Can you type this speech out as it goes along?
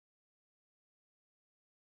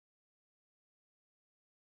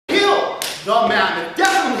The mammoth,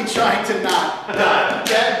 definitely trying to not die.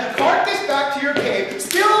 Dead, the carcass back to your cave,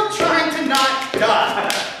 still trying to not die.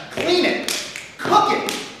 Clean it, cook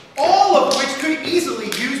it, all of which could easily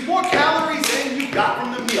use more calories than you got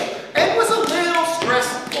from the meal, and was a little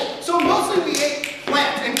stressful. So mostly we ate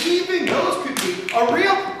plants, and even those could be a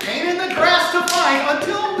real pain in the grass to find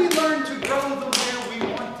until we learned to grow them where we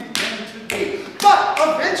wanted them to be. But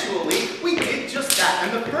eventually, we did just that,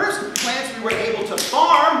 and the first plants we were able to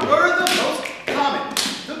farm were the most common.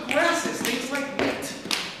 The grasses, things like wheat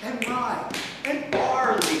and rye and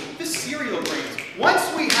barley, the cereal grains. Once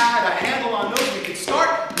we had a handle on those, we could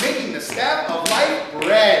start making the staff of life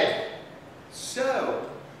bread. So,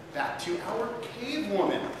 back to our cave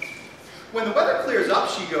woman. When the weather clears up,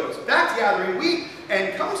 she goes back gathering wheat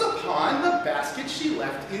and comes upon the basket she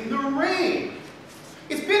left in the rain.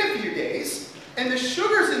 It's been a few days, and the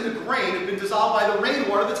sugars in the grain have been dissolved by the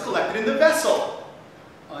rainwater that's collected in the vessel.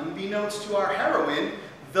 Unbeknownst to our heroine,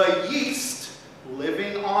 the yeast,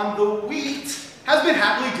 living on the wheat, has been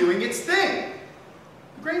happily doing its thing.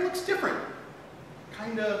 The grain looks different,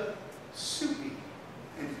 kind of soupy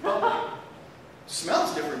and bubbly.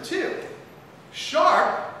 Smells different too.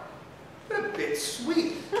 Sharp, but a bit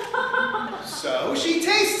sweet. So she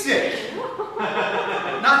tastes it.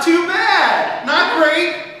 Not too bad. Not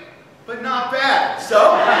great, but not bad. So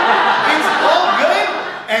it's all good,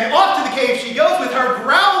 and off to the cave she goes with her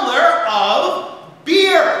growler of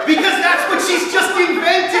beer, because that's what she's just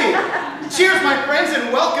invented. Cheers, my friends,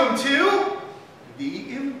 and welcome to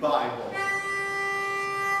the Imbible.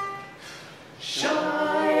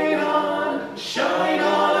 Shine on,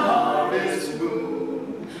 harvest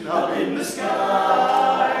moon, up in the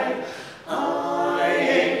sky. I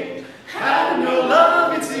ain't had no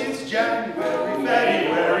loving since January,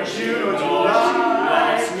 February, June,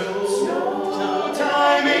 July. Snow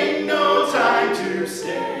time ain't no time to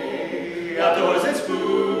stay outdoors and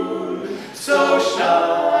spoon. So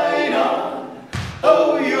shine on,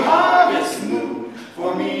 oh you harvest moon,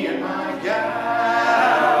 for me and my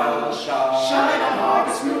gal. Shine on,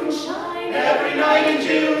 harvest moon, shine every night in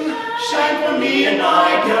June. Shine for me and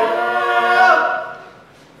my girl.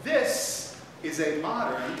 This is a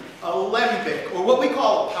modern alembic, or what we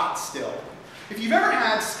call a pot still. If you've ever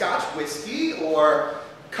had Scotch whiskey or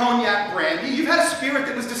cognac brandy, you've had a spirit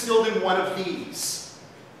that was distilled in one of these.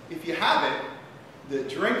 If you haven't, the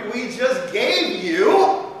drink we just gave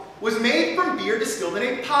you was made from beer distilled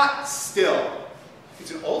in a pot still.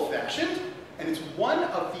 It's an old-fashioned, and it's one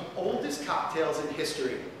of the oldest cocktails in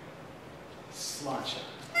history. Sláinte.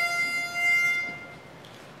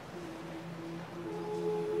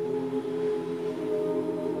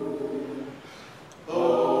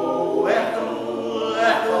 Oh, Ethel,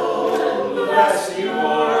 Ethel, bless your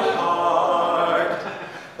heart.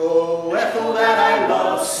 Oh, Ethel, that I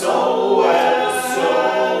love so well, so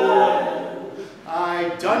well. I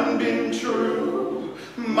done been true,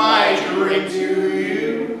 my drink to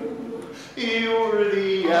you. You're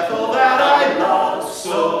the Ethel that